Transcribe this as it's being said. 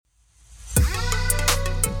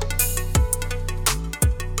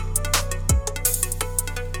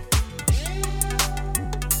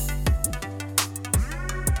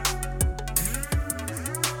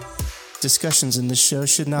Discussions in this show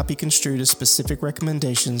should not be construed as specific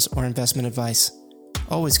recommendations or investment advice.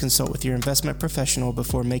 Always consult with your investment professional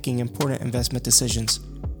before making important investment decisions.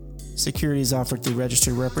 Securities offered through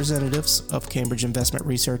registered representatives of Cambridge Investment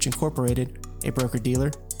Research Incorporated, a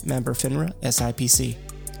broker-dealer, member FINRA, SIPC.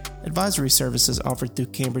 Advisory services offered through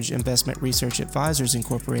Cambridge Investment Research Advisors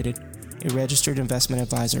Incorporated, a registered investment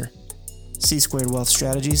advisor. C-Squared Wealth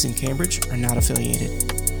Strategies in Cambridge are not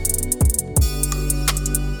affiliated.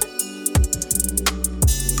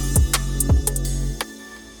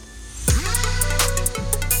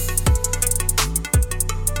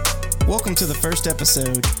 Welcome to the first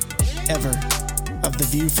episode ever of the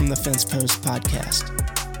View from the Fence Post podcast.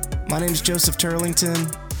 My name is Joseph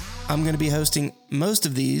Turlington. I'm going to be hosting most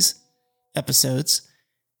of these episodes,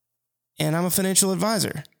 and I'm a financial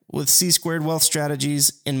advisor with C-Squared Wealth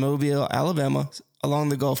Strategies in Mobile, Alabama, along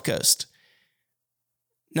the Gulf Coast.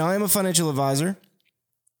 Now, I am a financial advisor,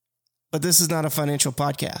 but this is not a financial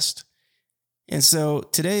podcast. And so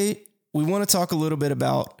today we want to talk a little bit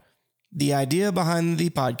about the idea behind the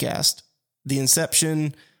podcast, the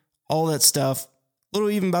inception, all that stuff, a little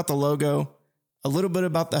even about the logo, a little bit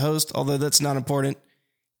about the host, although that's not important,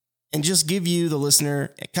 and just give you, the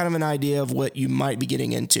listener, kind of an idea of what you might be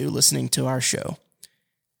getting into listening to our show.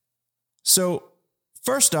 So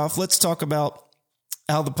first off, let's talk about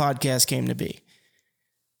how the podcast came to be.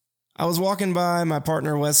 I was walking by my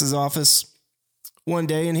partner Wes's office one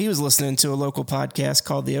day, and he was listening to a local podcast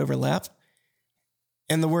called The Overlap,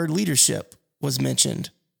 and the word leadership was mentioned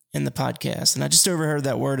in the podcast. And I just overheard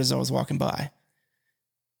that word as I was walking by.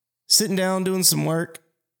 Sitting down, doing some work,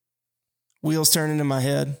 wheels turning in my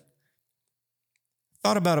head.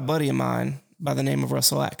 Thought about a buddy of mine by the name of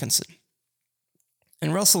Russell Atkinson.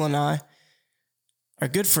 And Russell and I are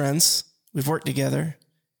good friends. We've worked together.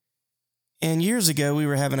 And years ago, we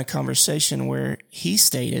were having a conversation where he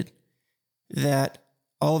stated that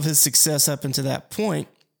all of his success up until that point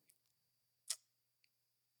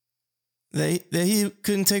that he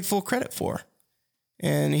couldn't take full credit for.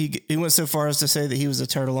 And he went so far as to say that he was a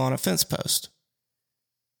turtle on a fence post.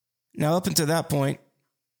 Now, up until that point,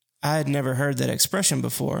 I had never heard that expression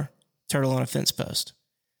before, turtle on a fence post.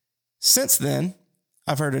 Since then,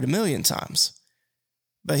 I've heard it a million times.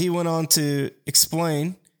 But he went on to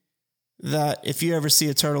explain that if you ever see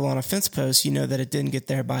a turtle on a fence post, you know that it didn't get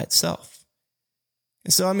there by itself.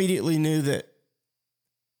 And so I immediately knew that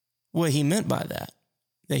what he meant by that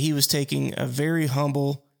he was taking a very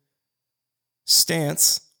humble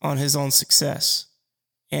stance on his own success.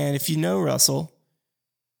 And if you know Russell,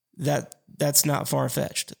 that's not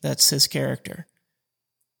far-fetched. That's his character.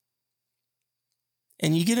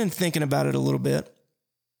 And you get in thinking about it a little bit.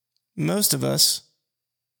 Most of us,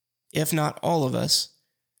 if not all of us,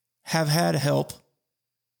 have had help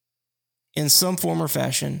in some form or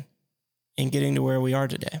fashion in getting to where we are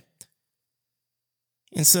today.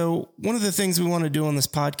 And so one of the things we want to do on this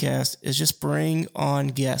podcast is just bring on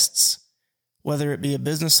guests, whether it be a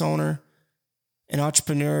business owner, an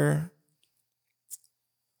entrepreneur,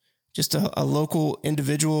 just a local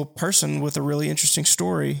individual person with a really interesting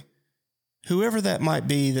story, whoever that might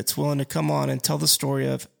be that's willing to come on and tell the story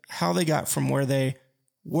of how they got from where they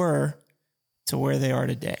were to where they are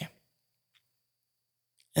today.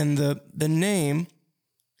 And the name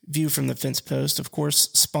View from the Fence Post, of course,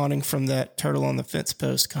 spawning from that turtle on the fence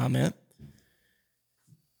post comment,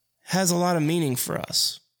 has a lot of meaning for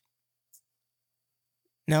us.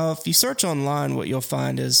 Now, if you search online, what you'll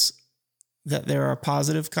find is that there are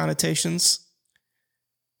positive connotations.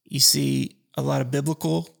 You see a lot of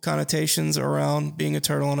biblical connotations around being a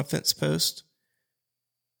turtle on a fence post,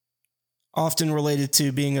 often related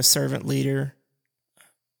to being a servant leader,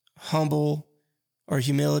 humble, or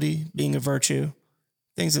humility being a virtue.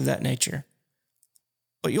 Things of that nature.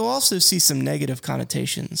 But you'll also see some negative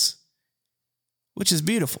connotations, which is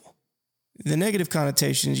beautiful. The negative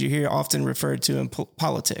connotations you hear often referred to in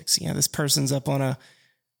politics. You know, this person's up on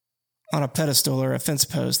a pedestal or a fence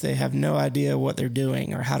post. They have no idea what they're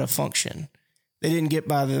doing or how to function. They didn't get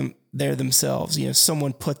there themselves. You know,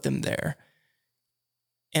 someone put them there.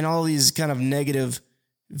 And all these kind of negative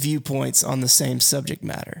viewpoints on the same subject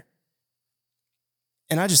matter.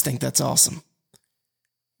 And I just think that's awesome.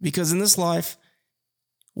 Because in this life,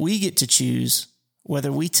 we get to choose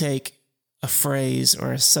whether we take a phrase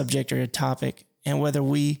or a subject or a topic and whether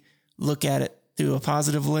we look at it through a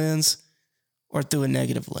positive lens or through a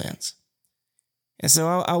negative lens. And so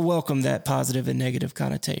I welcome that positive and negative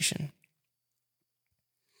connotation.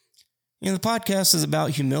 You know, the podcast is about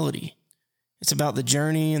humility. It's about the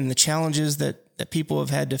journey and the challenges that people have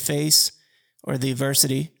had to face or the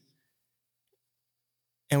adversity.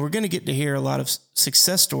 And we're going to get to hear a lot of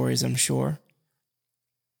success stories, I'm sure.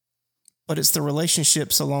 But it's the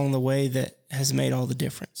relationships along the way that has made all the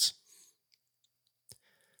difference.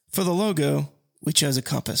 For the logo, we chose a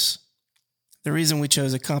compass. The reason we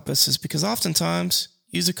chose a compass is because oftentimes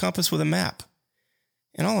use a compass with a map.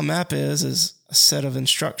 And all a map is a set of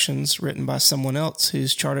instructions written by someone else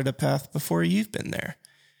who's charted a path before you've been there.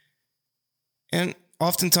 And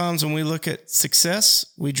oftentimes when we look at success,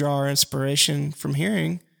 we draw our inspiration from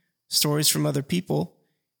hearing stories from other people,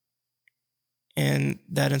 and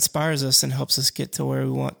that inspires us and helps us get to where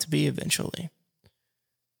we want to be eventually.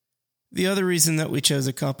 The other reason that we chose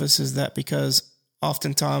a compass is that because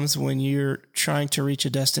oftentimes when you're trying to reach a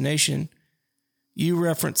destination, you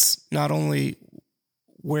reference not only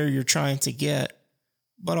where you're trying to get,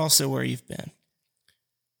 but also where you've been.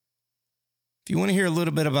 If you want to hear a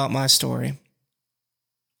little bit about my story,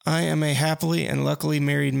 I am a happily and luckily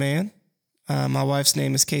married man. My wife's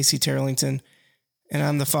name is Casey Turlington, and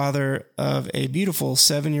I'm the father of a beautiful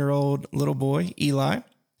 7-year-old little boy, Eli.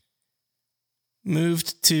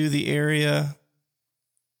 Moved to the area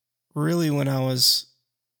really when I was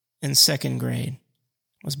in 2nd grade.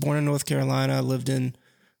 I was born in North Carolina, lived in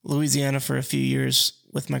Louisiana for a few years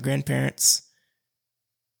with my grandparents,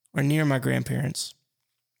 or near my grandparents.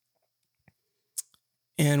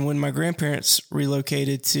 And when my grandparents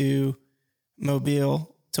relocated to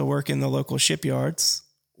Mobile to work in the local shipyards,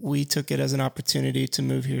 we took it as an opportunity to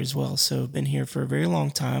move here as well. So I've been here for a very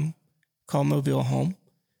long time, call Mobile home,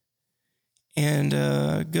 and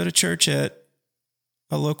go to church at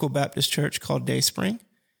a local Baptist church called Dayspring,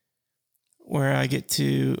 where I get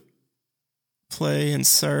to play and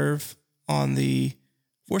serve on the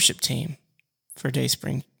worship team for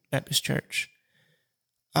Dayspring Baptist Church.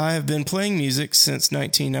 I have been playing music since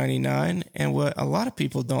 1999, and what a lot of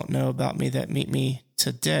people don't know about me that meet me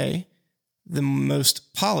today, the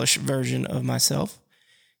most polished version of myself,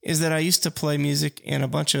 is that I used to play music in a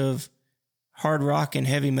bunch of hard rock and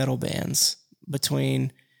heavy metal bands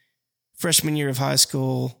between freshman year of high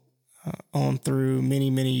school on through many,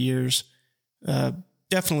 many years,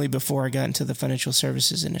 definitely before I got into the financial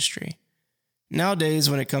services industry. Nowadays,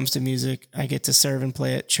 when it comes to music, I get to serve and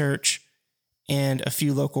play at church and a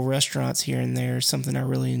few local restaurants here and there, something I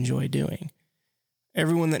really enjoy doing.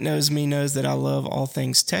 Everyone that knows me knows that I love all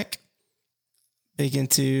things tech, big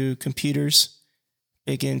into computers,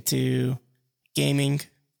 big into gaming,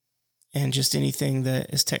 and just anything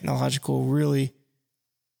that is technological really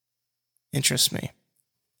interests me.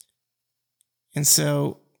 And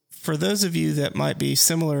so for those of you that might be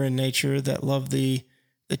similar in nature, that love the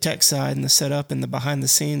tech side and the setup and the behind the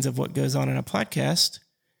scenes of what goes on in a podcast,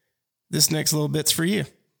 this next little bit's for you.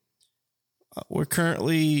 We're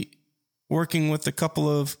currently working with a couple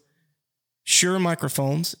of Shure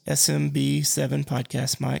microphones, SMB7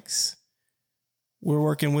 podcast mics. We're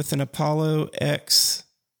working with an Apollo X,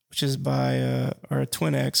 which is by, or a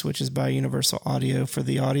Twin X, which is by Universal Audio for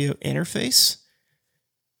the audio interface,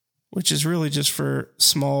 which is really just for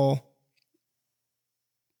small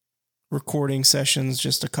recording sessions,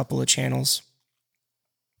 just a couple of channels.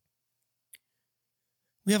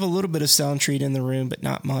 We have a little bit of sound treat in the room, but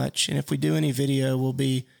not much. And if we do any video, we'll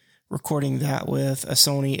be recording that with a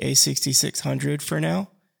Sony a6600 for now.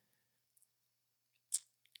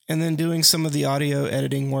 And then doing some of the audio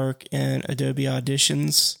editing work in Adobe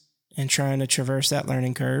Auditions and trying to traverse that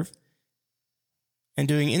learning curve. And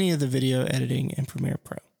doing any of the video editing in Premiere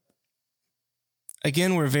Pro.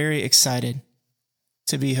 Again, we're very excited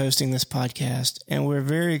to be hosting this podcast, and we're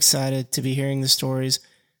very excited to be hearing the stories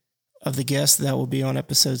of the guests that will be on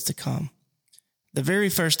episodes to come. The very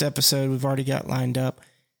first episode we've already got lined up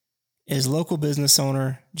is local business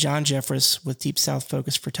owner John Jeffress with Deep South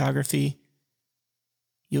Focus Photography.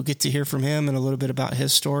 You'll get to hear from him and a little bit about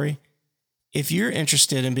his story. If you're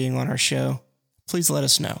interested in being on our show, please let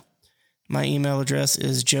us know. My email address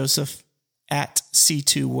is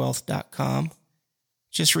joseph@c2wealth.com.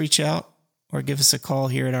 Just reach out or give us a call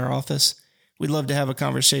here at our office. We'd love to have a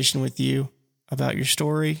conversation with you about your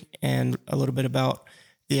story and a little bit about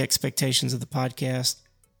the expectations of the podcast.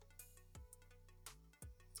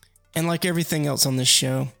 And like everything else on this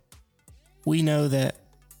show, we know that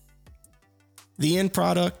the end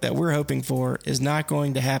product that we're hoping for is not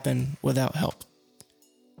going to happen without help.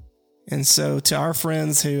 And so to our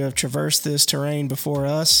friends who have traversed this terrain before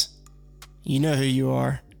us, you know who you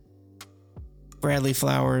are. Bradley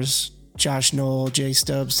Flowers, Josh Knoll, Jay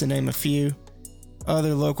Stubbs, to name a few.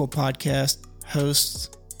 Other local podcast hosts,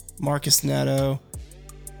 Marcus Netto,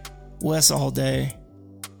 Wes Allday,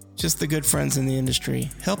 just the good friends in the industry.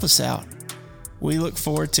 Help us out. We look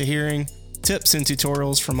forward to hearing tips and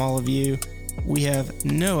tutorials from all of you We have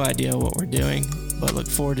no idea what we're doing, but look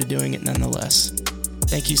forward to doing it nonetheless.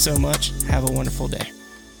 Thank you so much. Have a wonderful day.